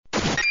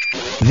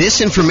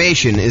This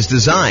information is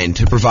designed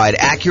to provide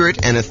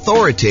accurate and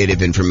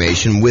authoritative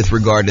information with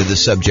regard to the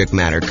subject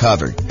matter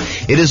covered.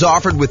 It is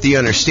offered with the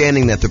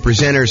understanding that the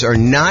presenters are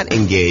not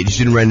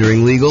engaged in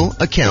rendering legal,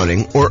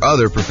 accounting, or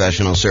other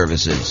professional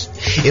services.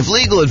 If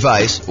legal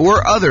advice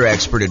or other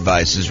expert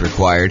advice is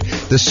required,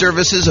 the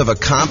services of a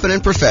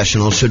competent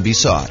professional should be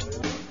sought.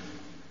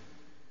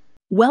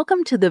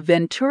 Welcome to the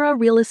Ventura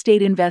Real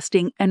Estate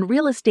Investing and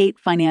Real Estate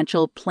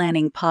Financial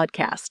Planning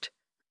Podcast.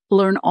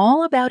 Learn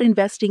all about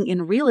investing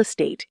in real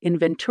estate in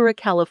Ventura,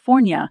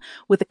 California,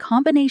 with a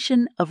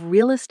combination of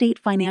real estate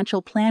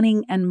financial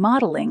planning and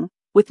modeling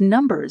with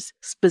numbers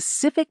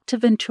specific to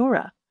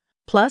Ventura,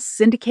 plus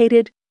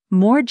syndicated,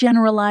 more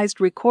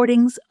generalized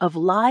recordings of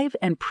live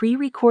and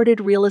pre-recorded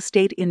real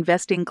estate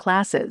investing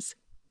classes.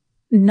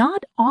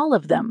 Not all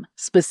of them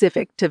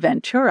specific to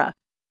Ventura.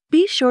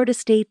 Be sure to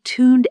stay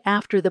tuned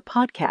after the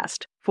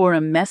podcast for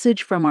a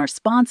message from our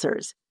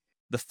sponsors.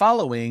 The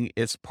following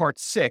is part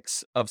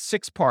 6 of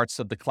 6 parts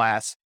of the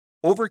class,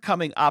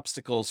 Overcoming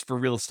Obstacles for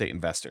Real Estate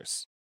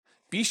Investors.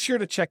 Be sure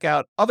to check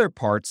out other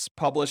parts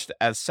published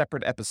as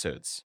separate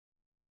episodes.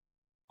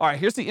 All right,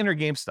 here's the inner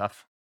game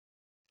stuff.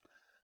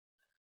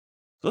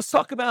 Let's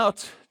talk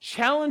about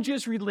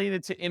challenges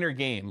related to inner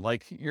game,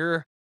 like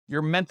your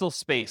mental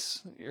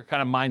space, your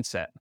kind of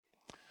mindset.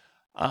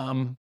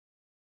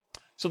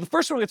 So the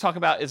first one we're going to talk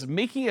about is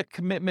making a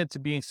commitment to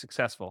being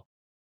successful.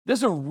 This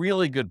is a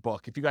really good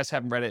book. If you guys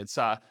haven't read it, it's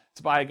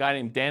by a guy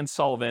named Dan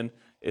Sullivan.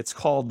 It's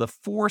called The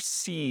 4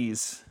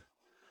 C's.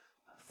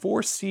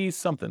 4 C's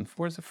something.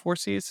 Is it 4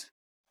 C's?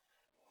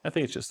 I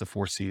think it's just the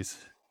 4 C's.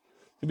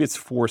 Maybe it's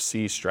 4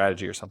 C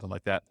strategy or something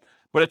like that.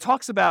 But it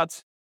talks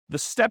about the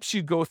steps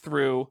you go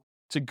through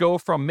to go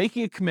from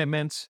making a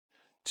commitment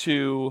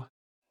to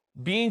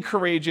being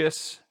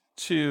courageous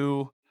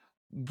to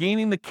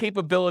gaining the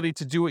capability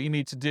to do what you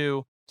need to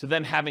do to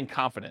then having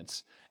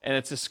confidence. And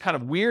it's this kind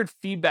of weird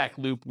feedback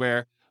loop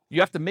where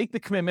you have to make the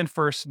commitment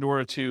first in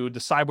order to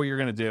decide what you're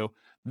going to do.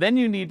 Then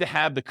you need to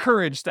have the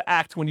courage to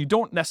act when you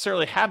don't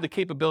necessarily have the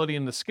capability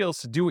and the skills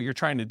to do what you're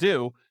trying to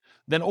do.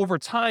 Then over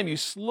time, you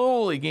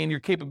slowly gain your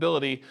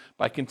capability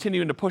by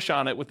continuing to push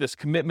on it with this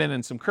commitment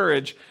and some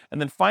courage. And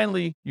then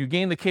finally, you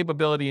gain the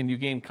capability and you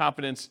gain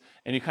confidence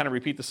and you kind of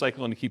repeat the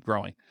cycle and you keep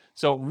growing.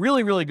 So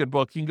really, really good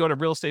book. You can go to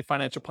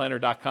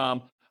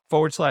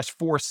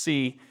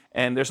realestateFinancialPlanner.com/4C.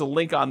 And there's a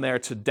link on there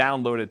to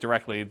download it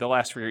directly. They'll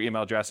ask for your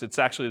email address. It's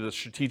actually the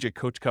Strategic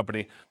Coach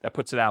Company that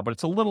puts it out. But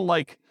it's a little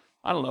like,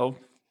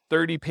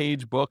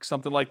 30-page book,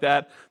 something like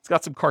that. It's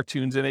got some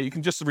cartoons in it. You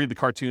can just read the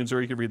cartoons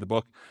or you can read the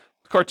book.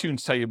 The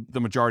cartoons tell you the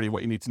majority of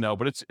what you need to know.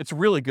 But it's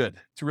really good.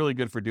 It's really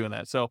good for doing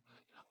that. So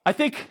I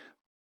think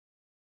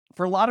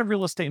for a lot of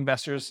real estate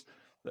investors,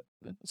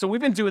 so we've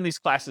been doing these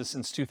classes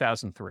since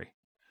 2003.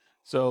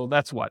 So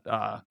that's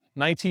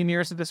 19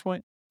 years at this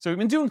point? So we've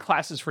been doing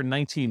classes for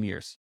 19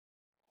 years.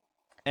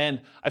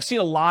 And I've seen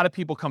a lot of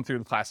people come through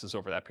the classes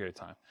over that period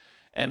of time.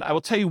 And I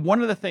will tell you,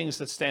 one of the things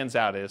that stands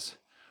out is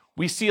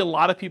we see a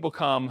lot of people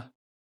come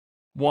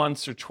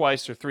once or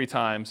twice or 3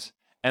 times,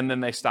 and then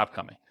they stop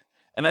coming.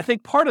 And I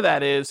think part of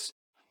that is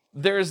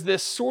there's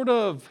this sort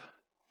of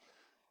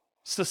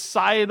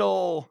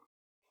societal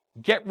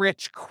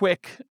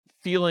get-rich-quick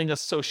feeling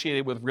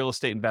associated with real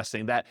estate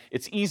investing, that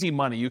it's easy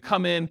money. You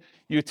come in,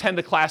 you attend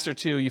a class or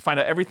two, you find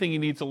out everything you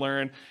need to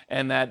learn,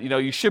 and that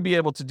you should be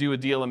able to do a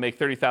deal and make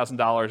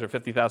 $30,000 or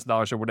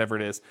 $50,000 or whatever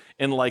it is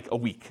in like a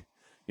week.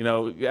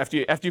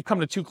 After you've come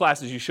to 2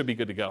 classes, you should be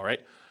good to go,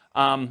 right?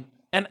 And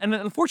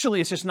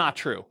unfortunately, it's just not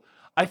true.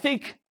 I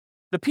think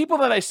the people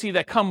that I see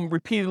that come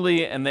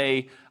repeatedly and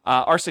they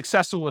are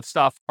successful with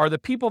stuff are the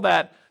people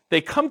that they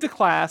come to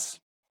class,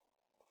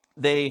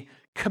 they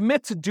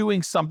commit to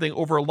doing something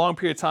over a long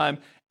period of time,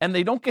 and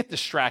they don't get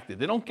distracted.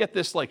 They don't get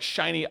this like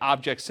shiny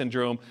object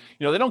syndrome.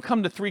 They don't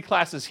come to 3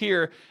 classes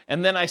here,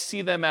 and then I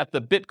see them at the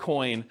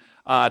Bitcoin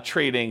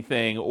trading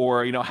thing,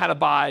 or how to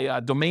buy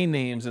domain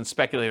names and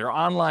speculate, or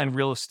online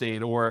real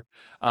estate, or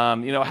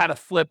how to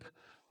flip,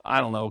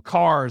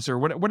 cars, or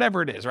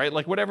whatever it is, right?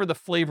 Like whatever the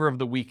flavor of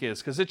the week is,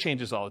 because it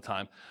changes all the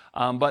time.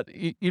 But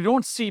you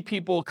don't see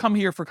people come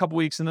here for a couple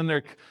weeks and then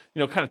they're,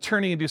 kind of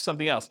turning and do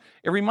something else.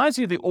 It reminds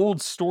me of the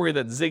old story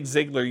that Zig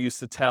Ziglar used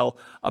to tell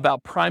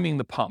about priming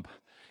the pump.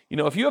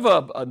 If you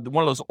have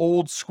one of those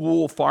old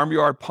school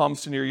farmyard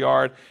pumps in your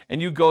yard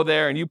and you go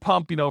there and you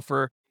pump,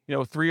 for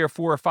 3 or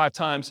 4 or 5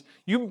 times,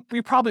 you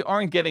probably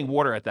aren't getting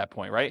water at that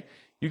point, right?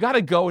 You got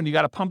to go and you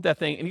got to pump that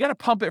thing, and you got to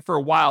pump it for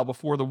a while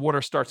before the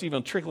water starts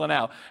even trickling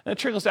out. And it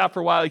trickles out for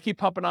a while. You keep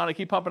pumping on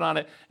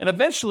it, and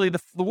eventually the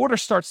water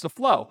starts to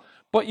flow.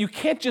 But you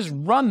can't just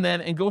run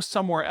then and go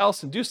somewhere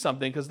else and do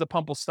something because the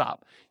pump will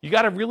stop. You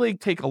got to really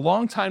take a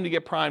long time to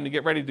get primed, to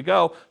get ready to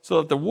go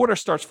so that the water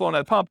starts flowing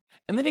out of the pump.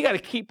 And then you got to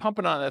keep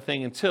pumping on that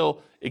thing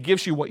until it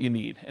gives you what you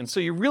need. And so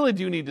you really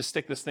do need to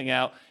stick this thing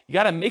out. You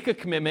got to make a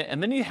commitment,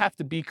 and then you have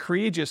to be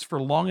courageous for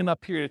a long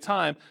enough period of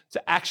time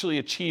to actually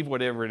achieve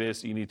whatever it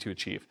is that you need to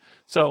achieve.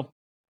 So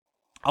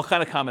I'll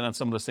kind of comment on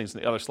some of those things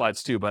in the other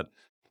slides too. But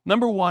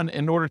number one,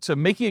 in order to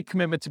making a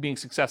commitment to being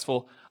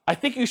successful, I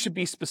think you should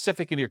be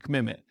specific in your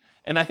commitment.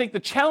 And I think the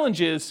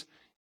challenge is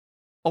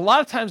a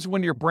lot of times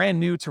when you're brand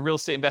new to real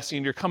estate investing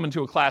and you're coming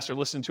to a class or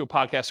listening to a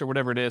podcast or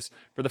whatever it is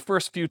for the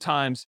first few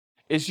times,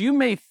 is you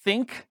may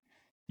think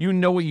you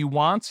know what you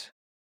want,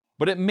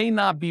 but it may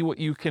not be what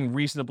you can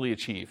reasonably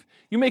achieve.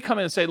 You may come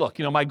in and say, look,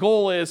 my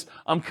goal is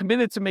I'm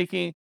committed to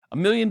making $1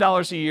 million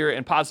a year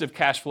in positive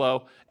cash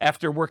flow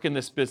after working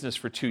this business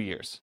for 2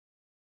 years.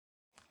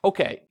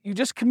 Okay, you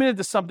just committed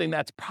to something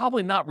that's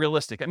probably not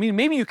realistic. I mean,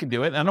 maybe you can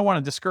do it, and I don't want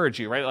to discourage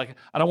you, right? Like,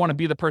 I don't want to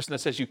be the person that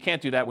says you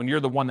can't do that when you're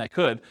the one that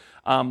could.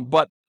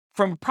 But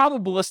from a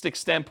probabilistic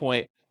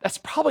standpoint, that's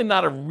probably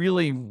not a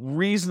really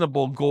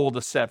reasonable goal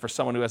to set for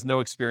someone who has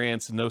no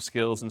experience and no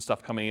skills and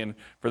stuff coming in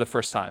for the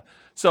first time.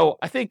 So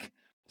I think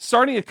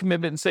starting a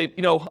commitment and say,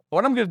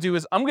 what I'm going to do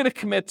is I'm going to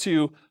commit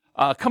to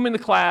coming to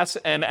class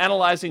and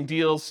analyzing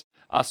deals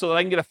so that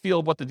I can get a feel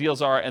of what the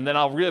deals are, and then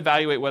I'll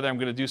reevaluate whether I'm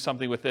going to do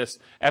something with this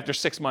after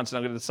 6 months, and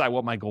I'm going to decide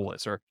what my goal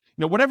is, or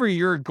whatever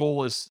your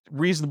goal is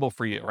reasonable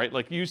for you, right?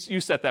 Like you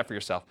set that for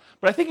yourself.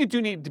 But I think you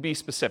do need to be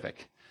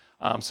specific,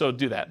 so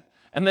do that.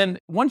 And then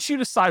once you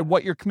decide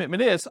what your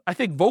commitment is, I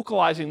think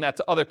vocalizing that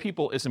to other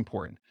people is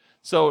important.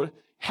 So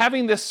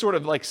having this sort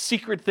of like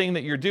secret thing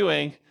that you're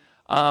doing,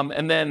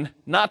 and then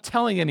not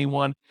telling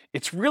anyone,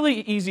 it's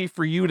really easy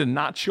for you to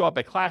not show up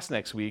at class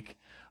next week.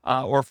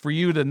 Or for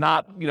you to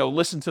not,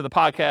 listen to the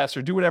podcast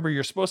or do whatever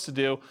you're supposed to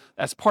do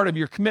as part of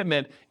your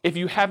commitment if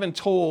you haven't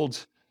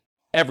told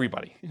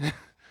everybody.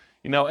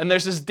 And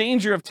there's this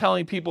danger of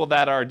telling people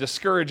that are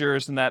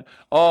discouragers and that,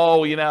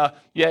 so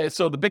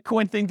the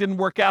Bitcoin thing didn't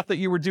work out that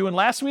you were doing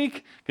last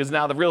week, because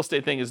now the real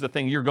estate thing is the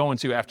thing you're going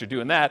to after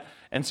doing that.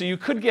 And so you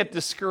could get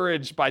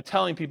discouraged by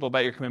telling people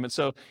about your commitment.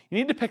 So you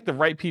need to pick the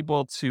right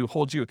people to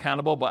hold you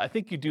accountable, but I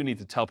think you do need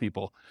to tell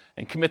people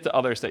and commit to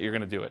others that you're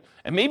going to do it.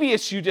 And maybe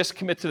it's you just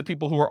commit to the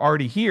people who are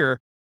already here,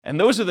 and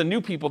those are the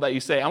new people that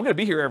you say, I'm going to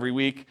be here every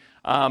week,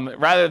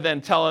 rather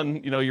than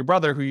telling, your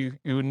brother who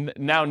you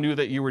now knew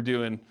that you were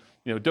doing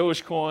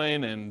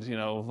Dogecoin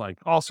and, like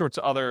all sorts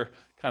of other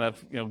kind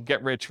of,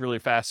 get rich really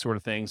fast sort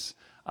of things,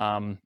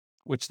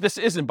 which this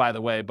isn't, by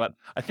the way, but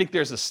I think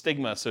there's a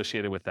stigma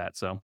associated with that.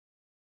 So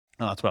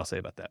that's what I'll say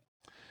about that.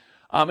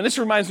 And this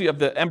reminds me of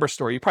the Ember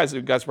story. You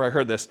guys probably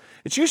heard this.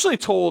 It's usually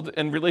told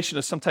in relation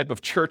to some type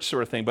of church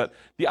sort of thing, but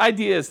the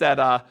idea is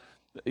that,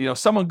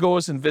 someone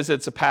goes and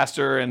visits a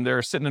pastor and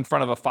they're sitting in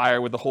front of a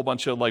fire with a whole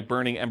bunch of like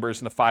burning embers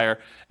in the fire.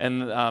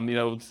 And,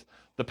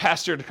 the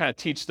pastor, to kind of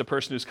teach the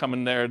person who's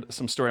coming there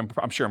some story,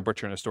 I'm sure I'm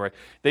butchering a story.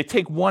 They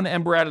take one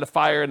ember out of the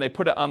fire and they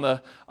put it on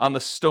the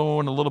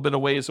stone a little bit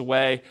of ways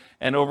away,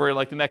 and over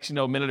like the next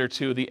minute or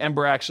two, the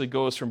ember actually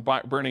goes from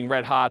burning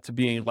red hot to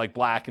being like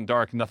black and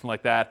dark and nothing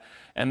like that.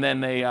 And then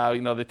they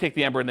they take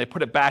the ember and they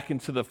put it back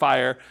into the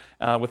fire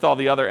with all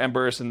the other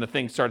embers, and the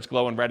thing starts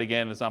glowing red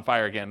again and it's on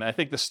fire again. And I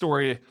think the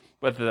story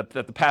that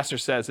the pastor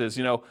says is,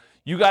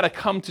 you got to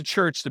come to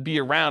church to be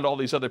around all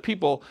these other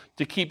people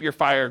to keep your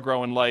fire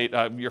growing light,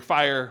 your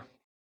fire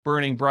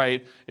burning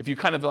bright. If you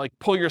kind of like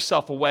pull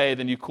yourself away,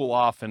 then you cool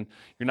off and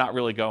you're not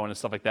really going and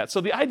stuff like that.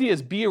 So the idea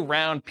is be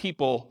around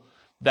people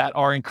that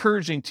are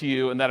encouraging to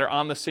you and that are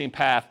on the same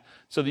path,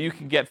 so that you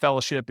can get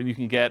fellowship and you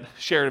can get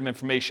shared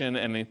information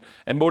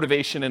and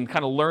motivation and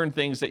kind of learn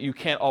things that you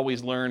can't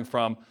always learn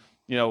from,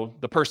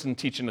 the person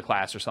teaching the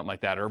class or something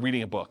like that, or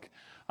reading a book.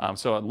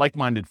 So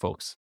like-minded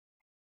folks.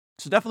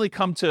 So definitely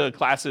come to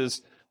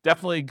classes,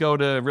 definitely go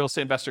to real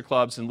estate investor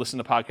clubs and listen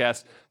to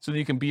podcasts so that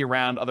you can be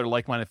around other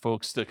like-minded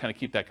folks to kind of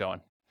keep that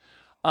going.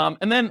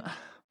 And then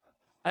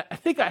I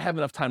think I have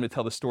enough time to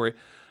tell the story.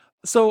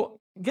 So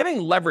getting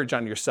leverage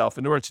on yourself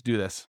in order to do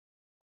this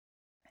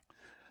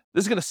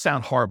is going to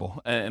sound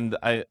horrible. And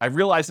I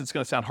realize it's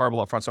going to sound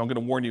horrible up front, so I'm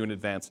going to warn you in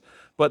advance.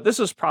 But this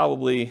was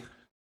probably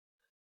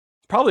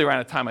around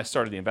the time I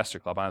started the investor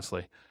club,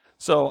 honestly.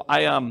 So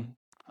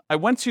I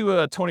went to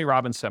a Tony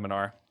Robbins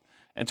seminar.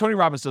 And Tony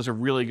Robbins does a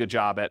really good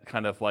job at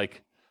kind of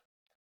like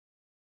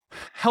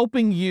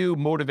helping you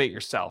motivate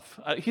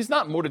yourself. He's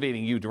not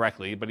motivating you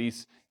directly, but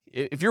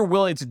if you're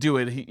willing to do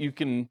it, you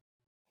can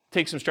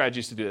take some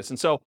strategies to do this. And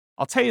so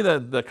I'll tell you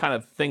the kind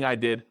of thing I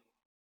did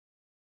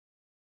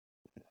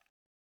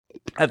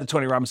at the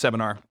Tony Robbins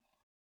seminar.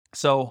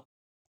 So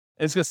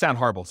it's going to sound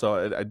horrible,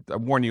 so I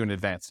warn you in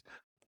advance.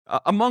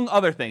 Among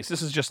other things,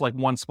 this is just like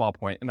one small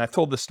point, and I've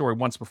told this story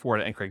once before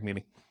at an NCRAG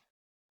meeting.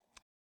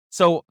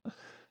 So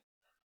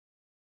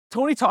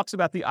Tony talks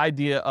about the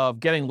idea of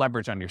getting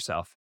leverage on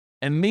yourself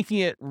and making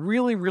it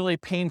really, really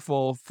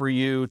painful for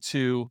you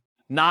to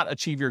not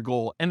achieve your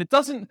goal. And it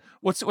doesn't,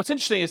 what's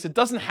interesting is it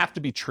doesn't have to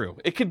be true.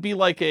 It could be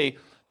like a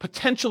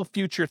potential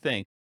future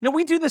thing.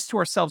 We do this to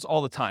ourselves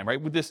all the time,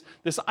 right? With this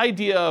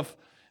idea of,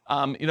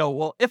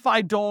 well, if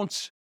I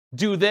don't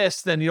do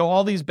this, then,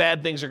 all these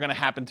bad things are going to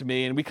happen to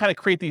me. And we kind of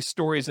create these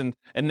stories and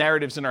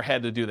narratives in our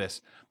head to do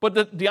this.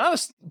 But the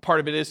honest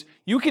part of it is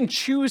you can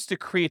choose to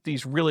create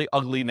these really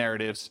ugly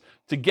narratives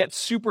to get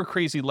super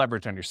crazy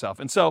leverage on yourself.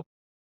 And so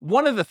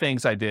one of the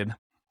things I did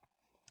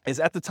is,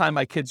 at the time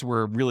my kids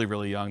were really,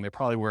 really young. They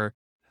probably were,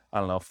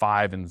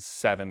 5 and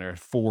 7 or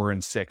 4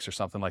 and 6 or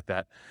something like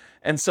that.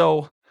 And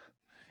so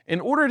in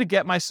order to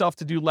get myself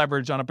to do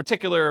leverage on a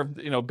particular,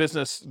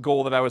 business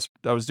goal that I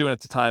was doing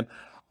at the time,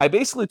 I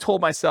basically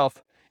told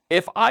myself,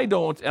 if I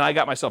don't, and I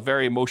got myself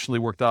very emotionally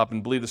worked up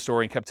and believed the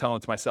story and kept telling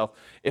it to myself,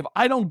 if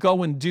I don't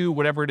go and do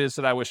whatever it is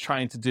that I was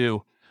trying to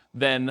do,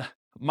 then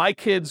my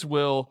kids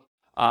will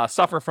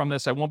suffer from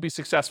this. I won't be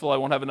successful. I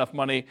won't have enough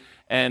money.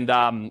 And,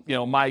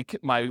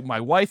 my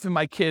wife and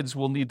my kids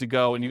will need to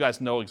go, and you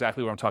guys know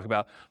exactly what I'm talking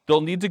about. They'll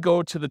need to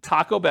go to the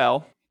Taco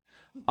Bell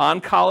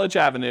on College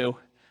Avenue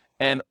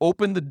and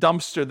open the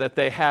dumpster that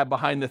they have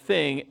behind the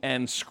thing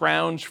and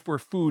scrounge for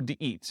food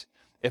to eat.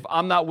 If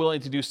I'm not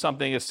willing to do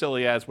something as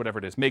silly as whatever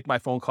it is, make my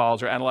phone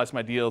calls or analyze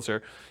my deals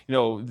or,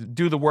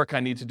 do the work I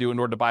need to do in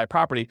order to buy a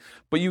property,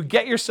 but you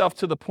get yourself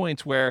to the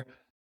point where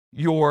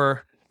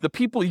the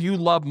people you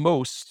love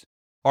most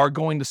are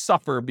going to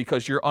suffer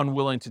because you're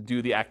unwilling to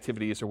do the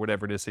activities or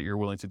whatever it is that you're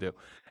willing to do.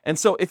 And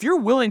so if you're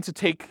willing to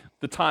take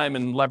the time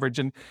and leverage,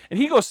 and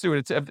he goes through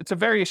it, it's a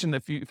variation.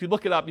 If you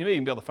look it up, you may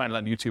even be able to find it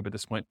on YouTube at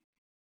this point.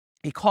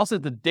 He calls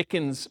it the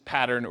Dickens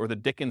pattern or the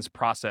Dickens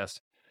process.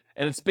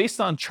 And it's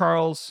based on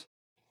Charles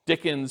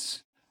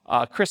Dickens'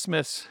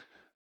 Christmas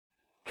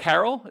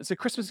Carol. Is it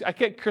Christmas? I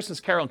get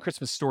Christmas Carol and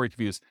Christmas Story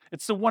confused.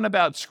 It's the one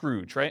about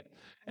Scrooge, right?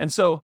 And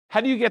so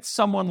how do you get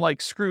someone like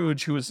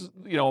Scrooge, who is,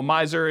 a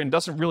miser and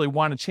doesn't really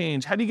want to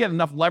change, how do you get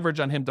enough leverage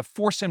on him to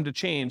force him to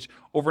change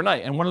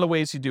overnight? And one of the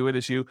ways you do it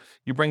is you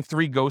bring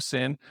 3 ghosts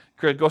in,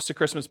 Ghost of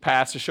Christmas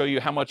Past, to show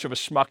you how much of a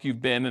schmuck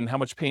you've been and how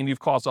much pain you've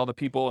caused all the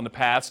people in the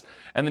past.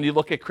 And then you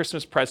look at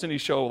Christmas Present, you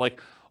show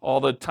all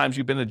the times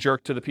you've been a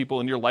jerk to the people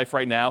in your life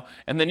right now.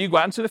 And then you go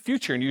out into the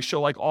future and you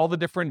show all the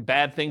different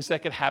bad things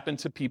that could happen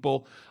to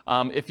people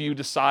if you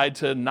decide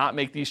to not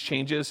make these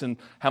changes, and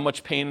how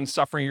much pain and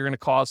suffering you're going to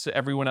cause to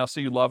everyone else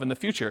that you love in the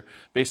future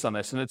based on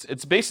this. And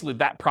it's basically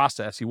that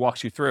process he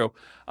walks you through.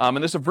 And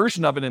there's a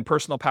version of it in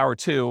Personal Power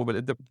 2,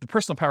 but the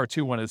Personal Power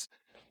 2 one it's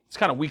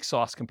kind of weak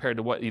sauce compared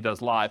to what he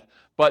does live.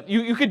 But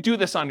you could do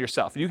this on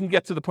yourself. You can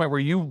get to the point where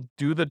you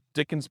do the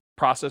Dickens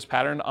process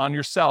pattern on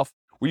yourself,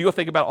 where you go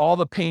think about all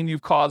the pain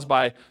you've caused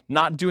by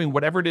not doing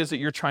whatever it is that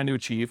you're trying to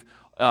achieve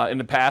in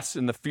the past,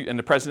 in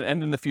the present,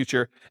 and in the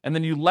future, and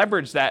then you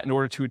leverage that in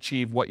order to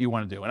achieve what you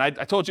want to do. And I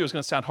told you it was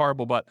going to sound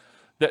horrible, but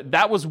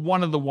that was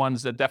one of the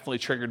ones that definitely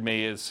triggered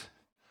me, is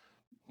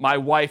my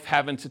wife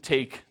having to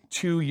take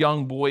 2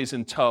 young boys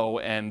in tow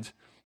and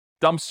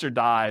dumpster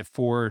dive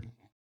for,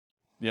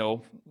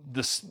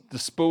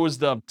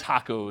 disposed of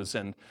tacos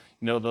and,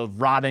 the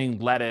rotting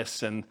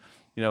lettuce and,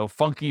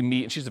 funky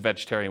meat. And she's a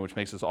vegetarian, which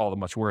makes this all the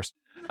much worse.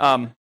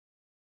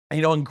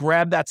 And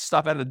grab that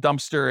stuff out of the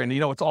dumpster, and,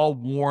 it's all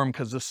warm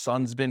because the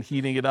sun's been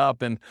heating it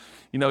up. And,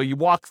 you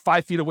walk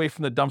 5 feet away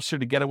from the dumpster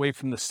to get away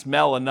from the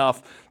smell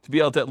enough to be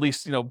able to at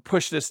least,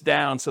 push this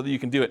down so that you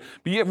can do it.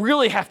 But you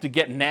really have to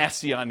get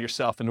nasty on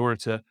yourself in order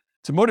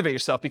to motivate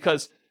yourself,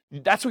 because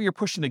that's what you're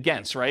pushing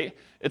against, right?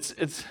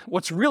 It's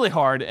what's really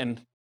hard.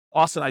 And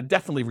Austin, I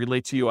definitely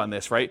relate to you on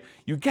this, right?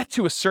 You get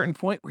to a certain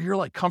point where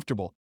you're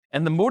comfortable,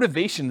 and the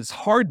motivation is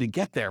hard to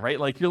get there, right?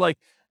 You're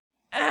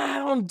I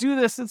don't do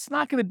this, it's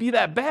not going to be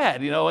that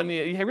bad, and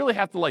you really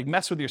have to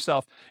mess with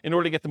yourself in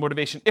order to get the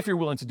motivation, if you're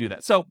willing to do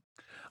that. So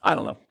I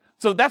don't know.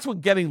 So that's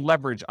what getting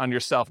leverage on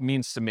yourself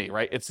means to me,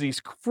 right? It's these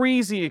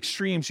crazy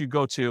extremes you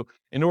go to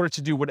in order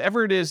to do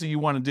whatever it is that you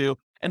want to do.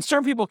 And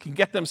certain people can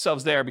get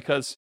themselves there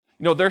because,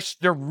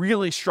 they're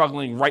really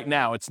struggling right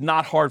now. It's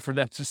not hard for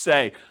them to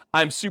say,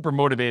 I'm super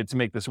motivated to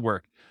make this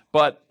work.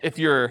 But if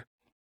you're,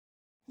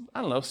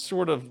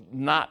 sort of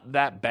not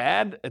that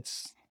bad,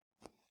 it's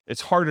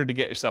harder to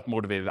get yourself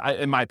motivated,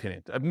 in my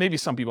opinion. Maybe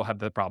some people have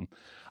that problem.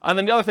 And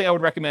then the other thing I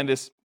would recommend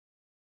is,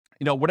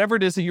 whatever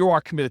it is that you are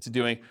committed to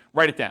doing,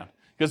 write it down.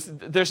 Because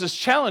there's this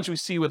challenge we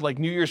see with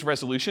New Year's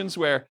resolutions,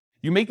 where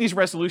you make these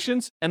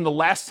resolutions, and the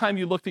last time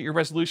you looked at your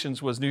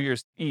resolutions was New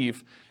Year's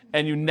Eve,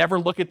 and you never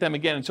look at them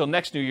again until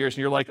next New Year's, and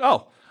you're like,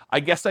 oh,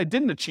 I guess I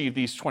didn't achieve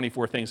these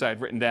 24 things I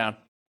had written down.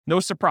 No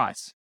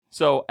surprise.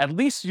 So at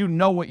least you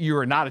know what you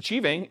are not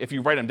achieving if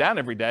you write them down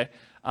every day,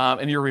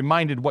 and you're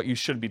reminded what you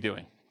should be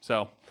doing.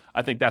 So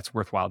I think that's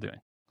worthwhile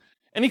doing.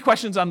 Any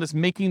questions on this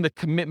making the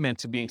commitment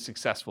to being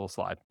successful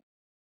slide?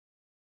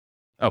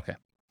 Okay.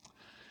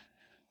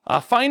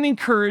 Finding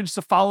courage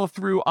to follow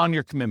through on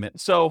your commitment.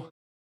 So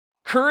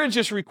courage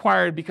is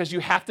required because you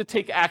have to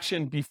take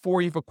action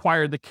before you've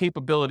acquired the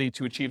capability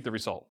to achieve the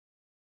result.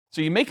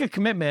 So you make a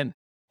commitment,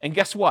 and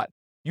guess what?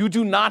 You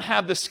do not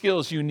have the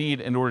skills you need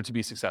in order to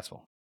be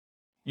successful.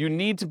 You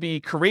need to be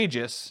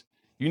courageous.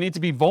 You need to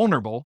be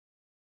vulnerable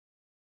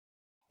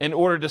in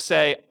order to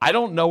say, I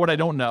don't know what I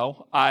don't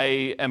know.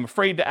 I am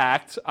afraid to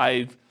act.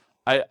 I'm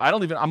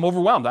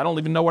overwhelmed. I don't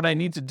even know what I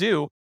need to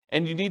do.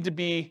 And you need to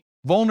be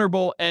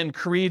vulnerable and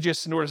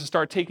courageous in order to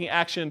start taking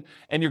action.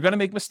 And you're going to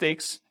make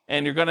mistakes,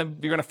 and you're going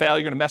to fail.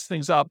 You're going to mess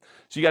things up.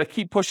 So you got to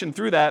keep pushing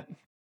through that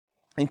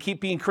and keep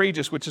being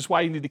courageous, which is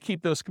why you need to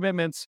keep those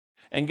commitments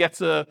and get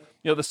to,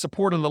 the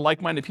support of the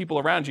like-minded people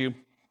around you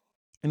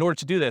in order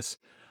to do this.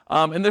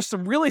 And there's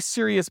some really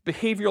serious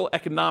behavioral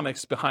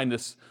economics behind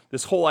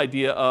this whole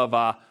idea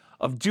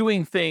of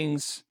doing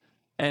things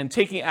and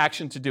taking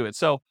action to do it.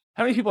 So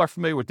how many people are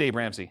familiar with Dave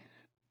Ramsey?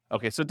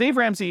 Okay, so Dave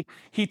Ramsey,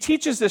 he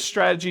teaches this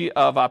strategy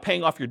of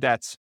paying off your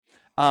debts.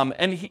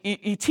 And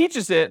he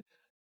teaches it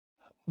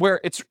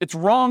where it's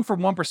wrong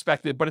from one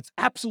perspective, but it's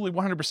absolutely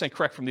 100%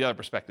 correct from the other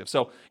perspective.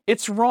 So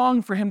it's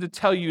wrong for him to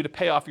tell you to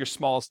pay off your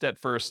smallest debt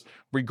first,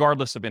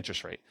 regardless of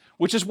interest rate,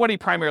 which is what he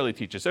primarily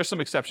teaches. There's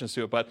some exceptions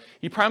to it, but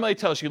he primarily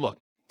tells you, look,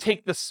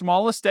 take the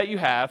smallest debt you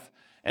have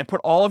and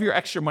put all of your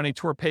extra money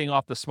toward paying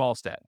off the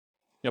smallest debt.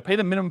 Pay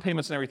the minimum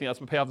payments and everything else,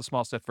 but pay off the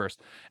smallest debt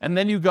first. And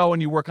then you go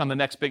and you work on the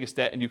next biggest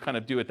debt and you kind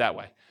of do it that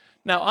way.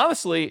 Now,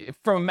 honestly,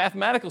 from a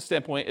mathematical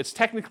standpoint, it's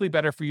technically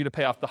better for you to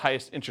pay off the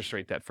highest interest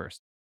rate debt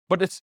first.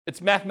 But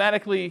it's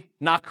mathematically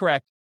not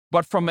correct.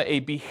 But from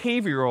a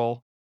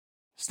behavioral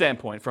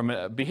standpoint, from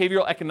a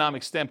behavioral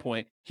economic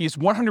standpoint, he's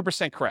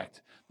 100%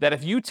 correct. That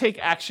if you take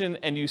action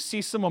and you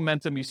see some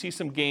momentum, you see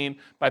some gain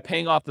by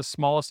paying off the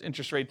smallest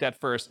interest rate debt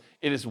first,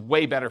 it is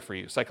way better for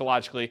you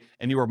psychologically,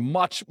 and you are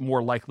much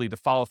more likely to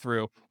follow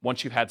through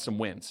once you've had some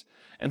wins.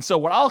 And so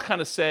what I'll kind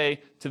of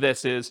say to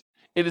this is,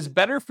 it is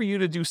better for you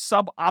to do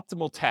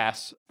suboptimal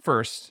tasks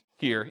first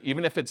here,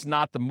 even if it's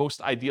not the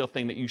most ideal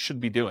thing that you should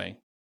be doing,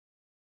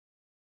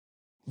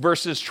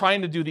 versus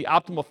trying to do the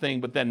optimal thing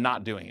but then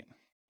not doing it.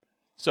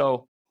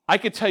 So I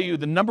could tell you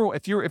the number,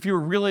 if you're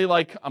really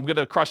like, I'm going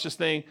to crush this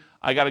thing,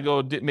 I got to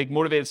go make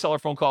motivated seller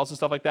phone calls and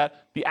stuff like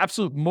that, the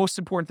absolute most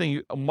important thing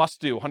you must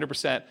do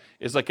 100%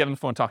 is like get on the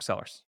phone and talk to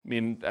sellers. I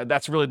mean,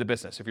 that's really the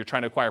business. If you're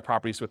trying to acquire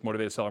properties with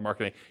motivated seller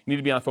marketing, you need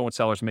to be on the phone with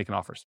sellers and making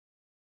offers.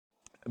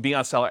 Being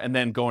on seller and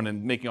then going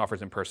and making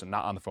offers in person,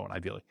 not on the phone,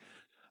 ideally.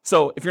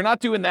 So if you're not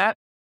doing that,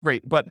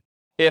 great. But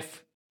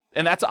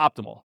and that's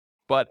optimal.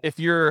 But if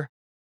you're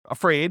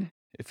afraid,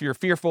 if you're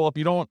fearful, if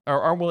you don't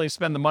or aren't willing to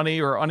spend the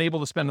money or unable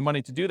to spend the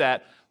money to do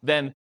that,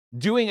 then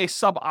doing a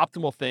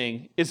suboptimal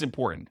thing is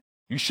important.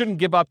 You shouldn't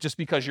give up just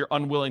because you're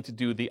unwilling to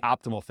do the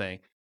optimal thing.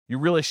 You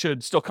really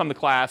should still come to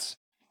class,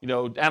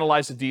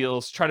 analyze the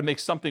deals, try to make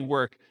something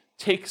work,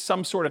 take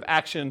some sort of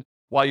action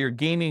while you're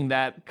gaining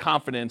that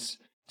confidence,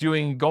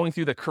 going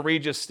through the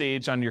courageous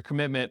stage on your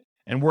commitment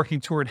and working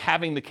toward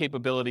having the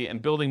capability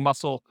and building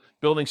muscle,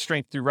 building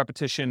strength through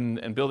repetition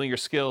and building your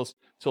skills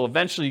till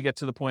eventually you get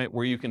to the point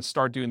where you can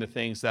start doing the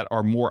things that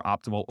are more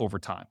optimal over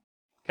time.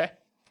 Okay?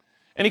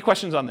 Any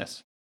questions on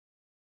this?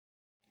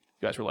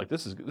 You guys were like,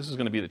 this is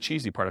going to be the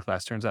cheesy part of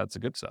class. Turns out it's the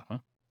good stuff, huh?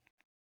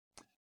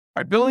 All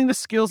right, building the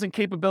skills and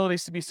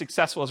capabilities to be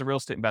successful as a real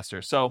estate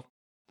investor. So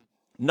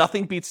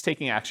nothing beats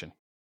taking action.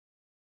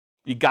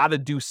 You got to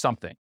do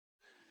something.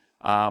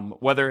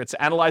 Whether it's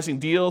analyzing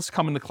deals,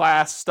 coming to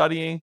class,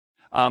 studying,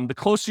 the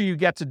closer you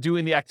get to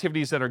doing the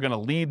activities that are going to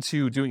lead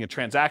to doing a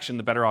transaction,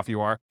 the better off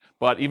you are.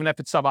 But even if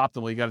it's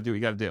suboptimal, you got to do what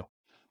you got to do.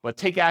 But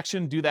take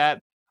action, do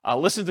that.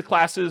 Listen to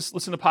classes,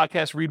 listen to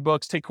podcasts, read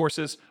books, take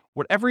courses,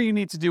 whatever you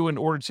need to do in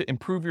order to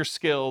improve your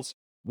skills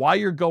while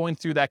you're going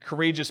through that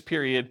courageous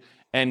period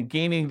and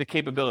gaining the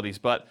capabilities.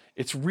 But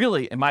it's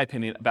really, in my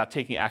opinion, about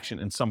taking action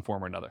in some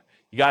form or another.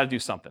 You got to do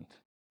something.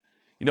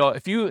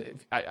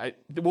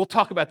 We'll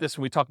talk about this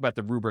when we talk about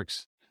the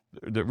rubrics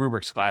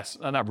class,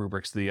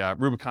 the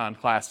Rubicon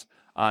class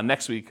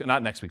next week,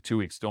 not next week, 2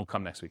 weeks, don't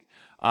come next week.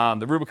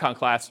 The Rubicon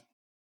class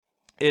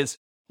is,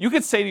 you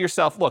could say to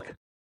yourself, look,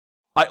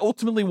 I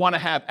ultimately want to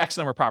have X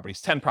number of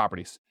properties, 10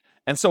 properties.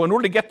 And so in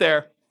order to get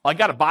there, I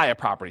got to buy a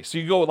property. So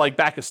you go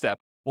back a step.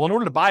 Well, in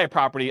order to buy a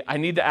property, I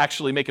need to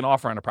actually make an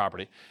offer on a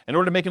property. In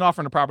order to make an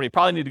offer on a property, I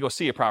probably need to go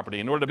see a property.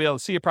 In order to be able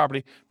to see a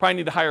property, probably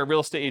need to hire a real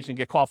estate agent and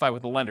get qualified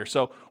with a lender.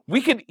 So we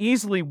can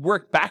easily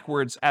work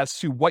backwards as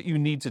to what you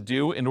need to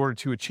do in order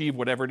to achieve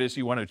whatever it is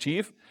you want to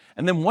achieve.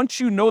 And then once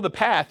you know the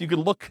path, you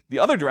can look the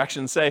other direction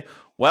and say,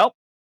 well,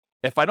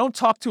 if I don't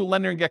talk to a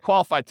lender and get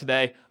qualified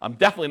today, I'm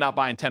definitely not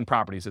buying 10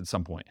 properties at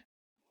some point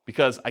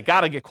because I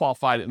got to get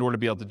qualified in order to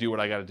be able to do what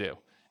I got to do.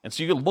 And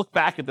so you can look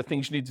back at the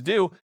things you need to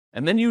do,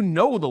 and then you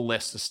know the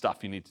list of stuff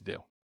you need to do,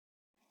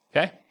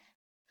 okay?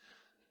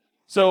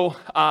 So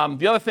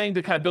the other thing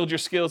to kind of build your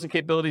skills and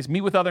capabilities,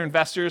 meet with other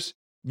investors.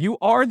 You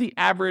are the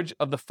average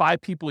of the 5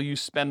 people you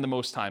spend the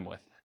most time with.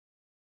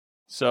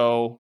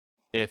 So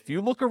if you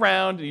look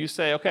around and you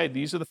say, okay,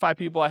 these are the 5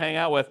 people I hang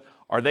out with,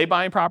 are they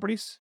buying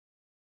properties?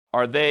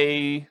 Are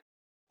they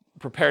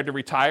prepared to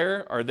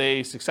retire? Are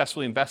they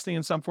successfully investing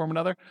in some form or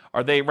another?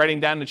 Are they writing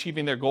down and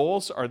achieving their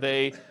goals? Are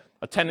they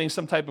attending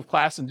some type of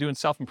class and doing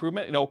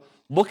self-improvement?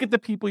 Look at the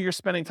people you're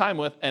spending time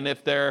with, and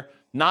if they're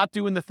not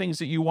doing the things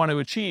that you want to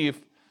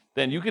achieve,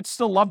 then you could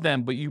still love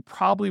them, but you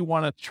probably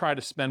want to try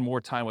to spend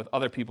more time with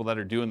other people that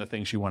are doing the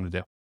things you want to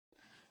do.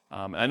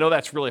 And I know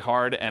that's really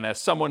hard, and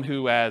as someone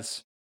who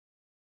has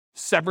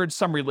severed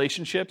some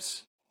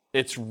relationships,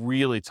 it's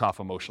really tough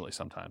emotionally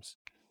sometimes.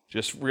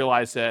 Just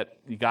realize that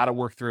you got to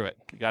work through it.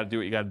 You got to do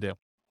what you got to do.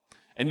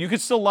 And you could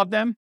still love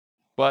them,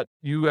 but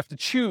you have to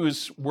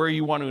choose where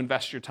you want to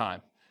invest your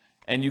time.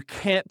 And you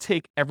can't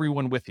take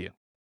everyone with you.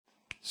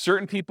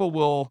 Certain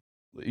people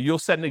you'll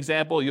set an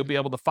example, you'll be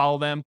able to follow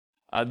them.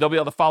 They'll be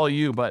able to follow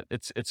you, but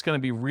it's going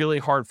to be really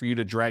hard for you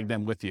to drag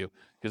them with you.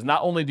 Because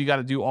not only do you got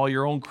to do all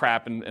your own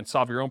crap and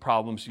solve your own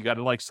problems, you got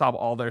to solve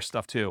all their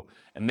stuff too.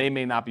 And they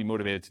may not be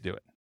motivated to do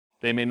it.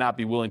 They may not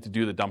be willing to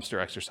do the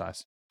dumpster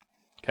exercise.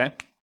 Okay?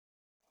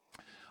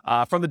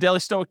 From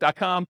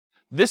thedailystoic.com,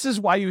 this is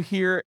why you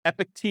hear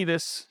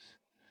Epictetus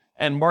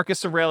and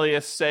Marcus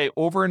Aurelius say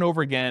over and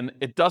over again,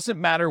 it doesn't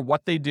matter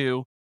what they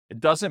do, it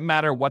doesn't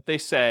matter what they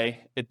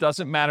say, it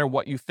doesn't matter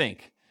what you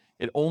think.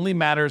 It only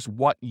matters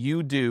what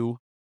you do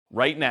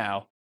right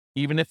now,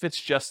 even if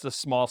it's just a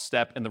small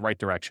step in the right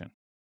direction.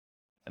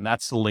 And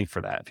that's the link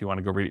for that if you want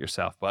to go read it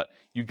yourself. But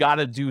you got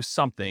to do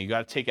something. You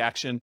got to take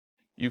action.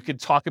 You could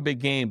talk a big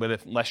game,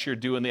 but unless you're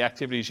doing the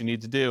activities you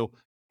need to do,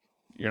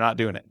 you're not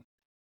doing it.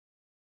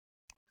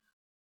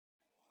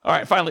 All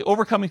right, finally,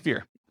 overcoming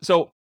fear.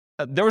 So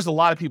there was a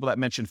lot of people that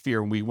mentioned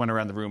fear when we went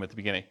around the room at the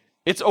beginning.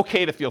 It's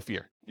okay to feel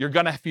fear. You're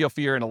going to feel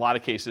fear in a lot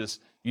of cases.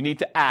 You need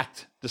to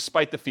act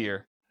despite the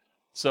fear.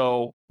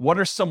 So what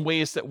are some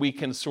ways that we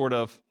can sort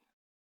of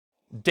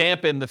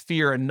dampen the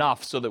fear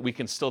enough so that we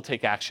can still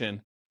take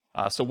action?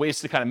 So ways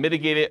to kind of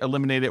mitigate it,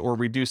 eliminate it, or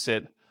reduce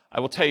it.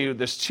 I will tell you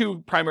there's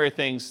two primary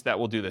things that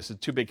will do this. It's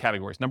two big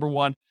categories. Number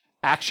one,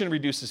 action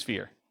reduces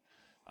fear.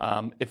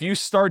 If you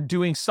start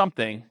doing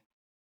something,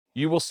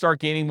 you will start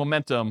gaining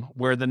momentum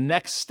where the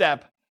next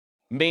step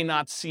may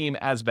not seem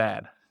as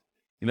bad.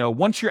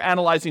 Once you're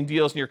analyzing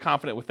deals and you're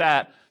confident with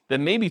that,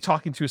 then maybe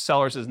talking to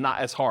sellers is not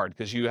as hard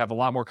because you have a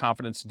lot more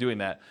confidence in doing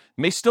that.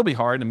 It may still be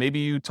hard, and maybe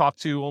you talk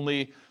to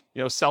only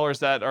sellers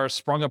that are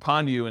sprung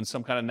upon you in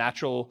some kind of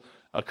natural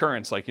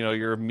occurrence, like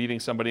you're meeting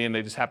somebody and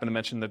they just happen to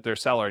mention that they're a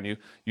seller, and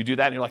you do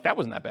that and you're like, that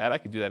wasn't that bad, I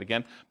could do that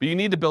again. But you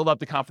need to build up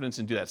the confidence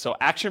and do that. So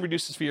action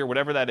reduces fear,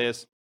 whatever that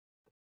is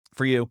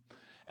for you.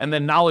 And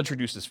then knowledge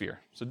reduces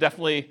fear. So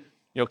definitely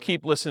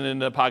keep listening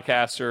to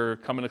podcasts or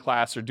coming to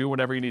class or do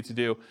whatever you need to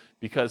do,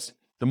 because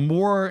the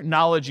more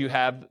knowledge you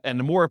have and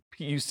the more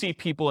you see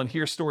people and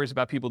hear stories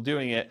about people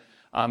doing it,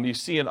 you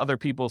see in other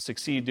people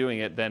succeed doing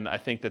it, then I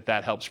think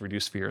that helps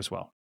reduce fear as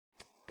well.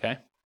 Okay?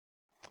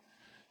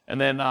 And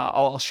then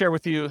I'll share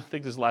with you, I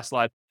think this is the last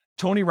slide,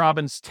 Tony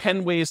Robbins'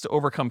 10 ways to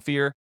overcome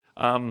fear.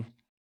 I'll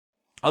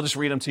just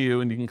read them to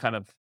you and you can kind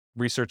of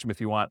research them if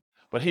you want.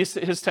 But his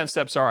 10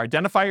 steps are: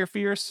 identify your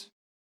fears,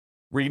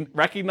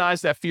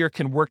 recognize that fear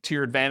can work to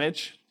your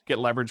advantage, get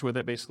leverage with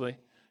it basically.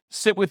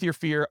 Sit with your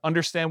fear,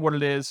 understand what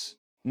it is,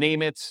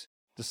 name it,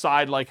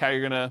 decide how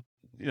you're gonna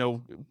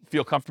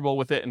feel comfortable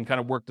with it and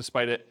kind of work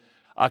despite it.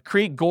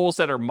 Create goals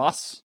that are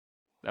musts.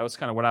 That was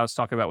kind of what I was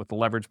talking about with the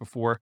leverage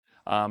before.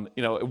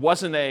 It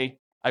wasn't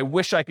I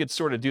wish I could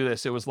sort of do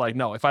this. It was like,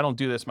 no, if I don't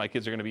do this, my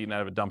kids are going to be eaten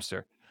out of a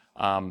dumpster.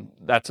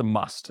 That's a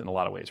must in a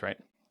lot of ways, right?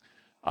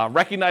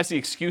 Recognize the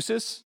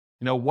excuses.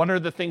 What are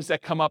the things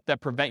that come up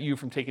that prevent you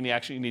from taking the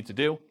action you need to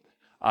do?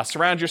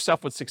 Surround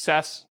yourself with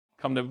success.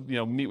 Come to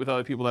meet with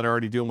other people that are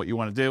already doing what you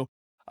want to do.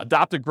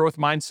 Adopt a growth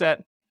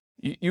mindset.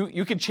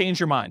 You can change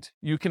your mind.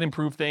 You can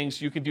improve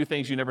things. You can do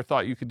things you never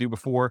thought you could do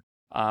before.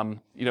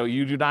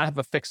 You do not have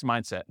a fixed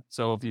mindset.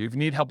 So if you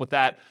need help with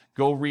that,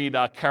 go read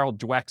Carol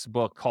Dweck's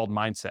book called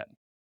Mindset.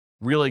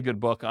 Really good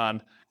book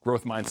on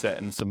growth mindset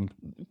and some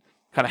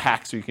kind of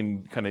hacks so you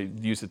can kind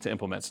of use it to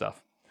implement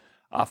stuff.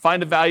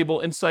 Find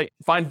valuable insight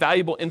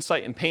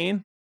in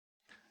pain.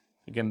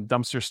 Again,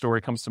 dumpster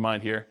story comes to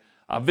mind here.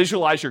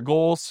 Visualize your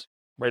goals,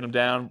 write them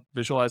down,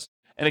 visualize,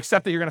 and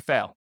accept that you're going to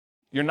fail.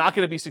 You're not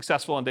going to be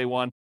successful on day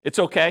one. It's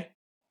okay.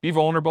 Be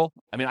vulnerable.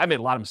 I made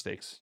a lot of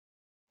mistakes.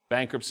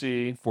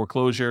 Bankruptcy,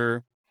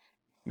 foreclosure,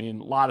 a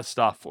lot of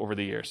stuff over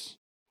the years.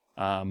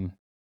 Had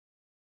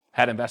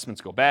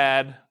investments go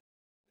bad.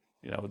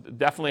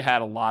 Definitely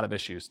had a lot of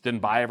issues. Didn't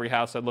buy every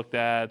house I looked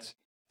at.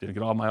 Didn't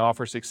get all my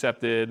offers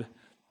accepted.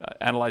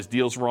 Analyzed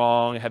deals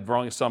wrong. Had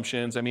wrong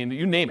assumptions.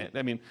 You name it.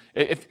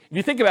 If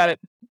you think about it,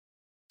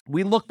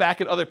 we look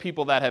back at other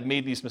people that have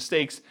made these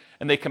mistakes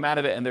and they come out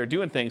of it and they're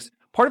doing things.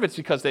 Part of it's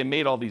because they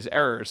made all these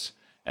errors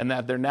and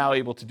that they're now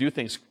able to do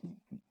things,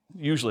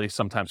 usually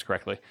sometimes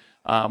correctly,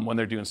 when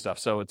they're doing stuff.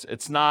 So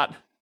it's not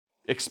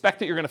expect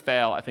that you're going to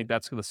fail. I think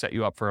that's going to set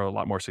you up for a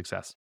lot more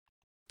success.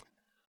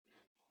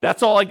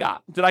 That's all I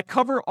got. Did I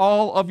cover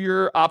all of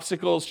your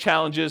obstacles,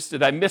 challenges?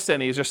 Did I miss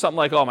any? Is there something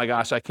like, oh my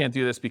gosh, I can't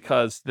do this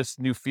because this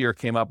new fear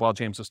came up while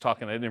James was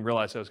talking. I didn't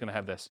realize I was going to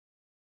have this.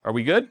 Are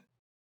we good?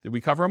 Did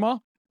we cover them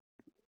all?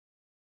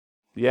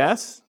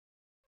 Yes?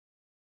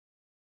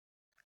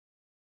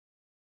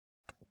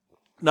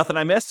 Nothing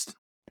I missed?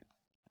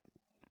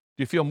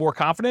 Do you feel more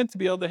confident to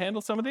be able to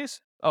handle some of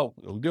these? Oh,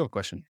 we do have a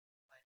question.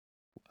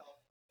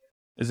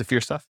 Is it fear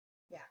stuff?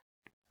 Yeah.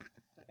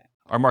 Okay.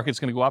 Our market's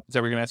going to go up? Is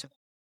that what you're going to answer?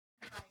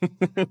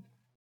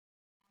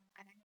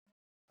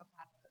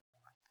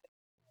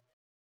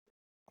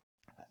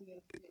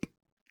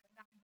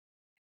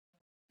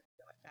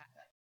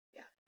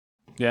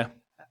 Yeah.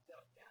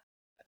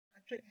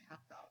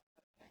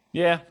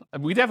 Yeah,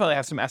 we definitely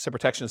have some asset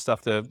protection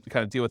stuff to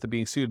kind of deal with it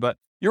being sued, but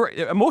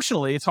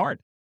emotionally, it's hard.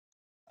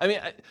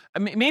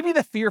 Maybe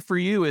the fear for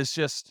you is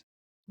just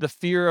the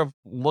fear of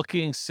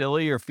looking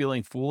silly or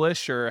feeling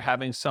foolish or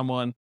having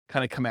someone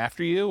kind of come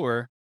after you,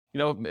 or,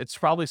 it's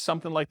probably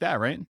something like that,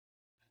 right?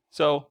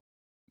 So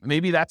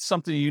maybe that's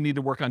something you need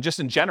to work on just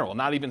in general,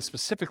 not even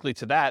specifically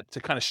to that, to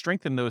kind of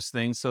strengthen those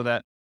things so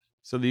that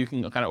you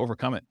can kind of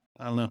overcome it.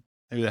 I don't know.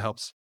 Maybe that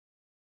helps.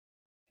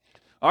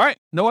 All right.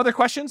 No other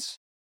questions?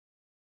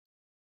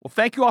 Well,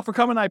 thank you all for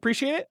coming. I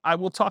appreciate it. I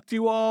will talk to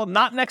you all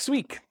not next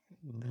week.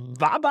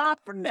 Bye-bye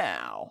for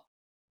now.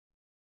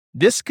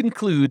 This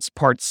concludes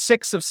part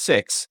 6 of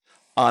 6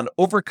 on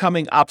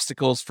overcoming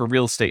obstacles for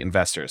real estate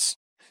investors.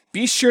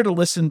 Be sure to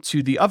listen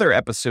to the other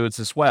episodes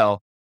as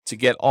well to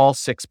get all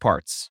 6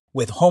 parts.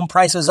 With home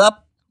prices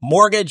up,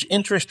 mortgage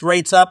interest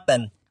rates up,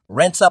 and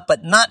rents up,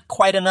 but not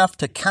quite enough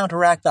to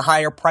counteract the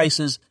higher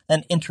prices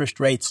and interest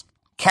rates,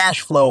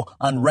 cash flow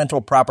on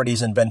rental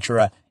properties in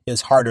Ventura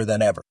is harder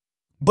than ever.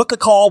 Book a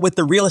call with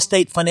the Real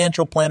Estate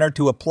Financial Planner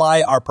to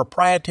apply our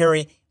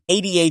proprietary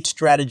 88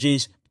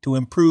 strategies to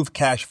improve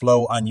cash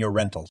flow on your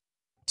rentals.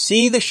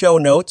 See the show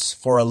notes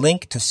for a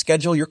link to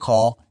schedule your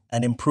call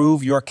and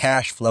improve your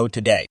cash flow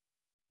today.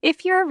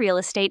 If you're a real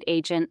estate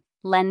agent,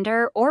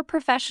 lender, or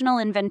professional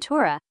in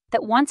Ventura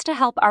that wants to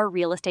help our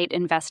real estate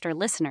investor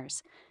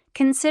listeners,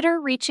 consider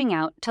reaching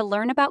out to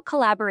learn about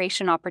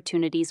collaboration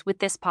opportunities with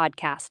this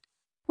podcast.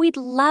 We'd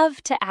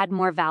love to add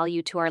more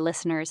value to our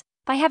listeners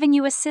by having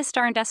you assist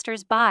our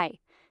investors buy,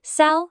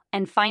 sell,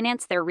 and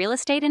finance their real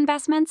estate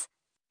investments.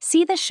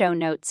 See the show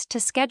notes to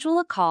schedule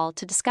a call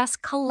to discuss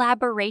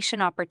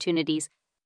collaboration opportunities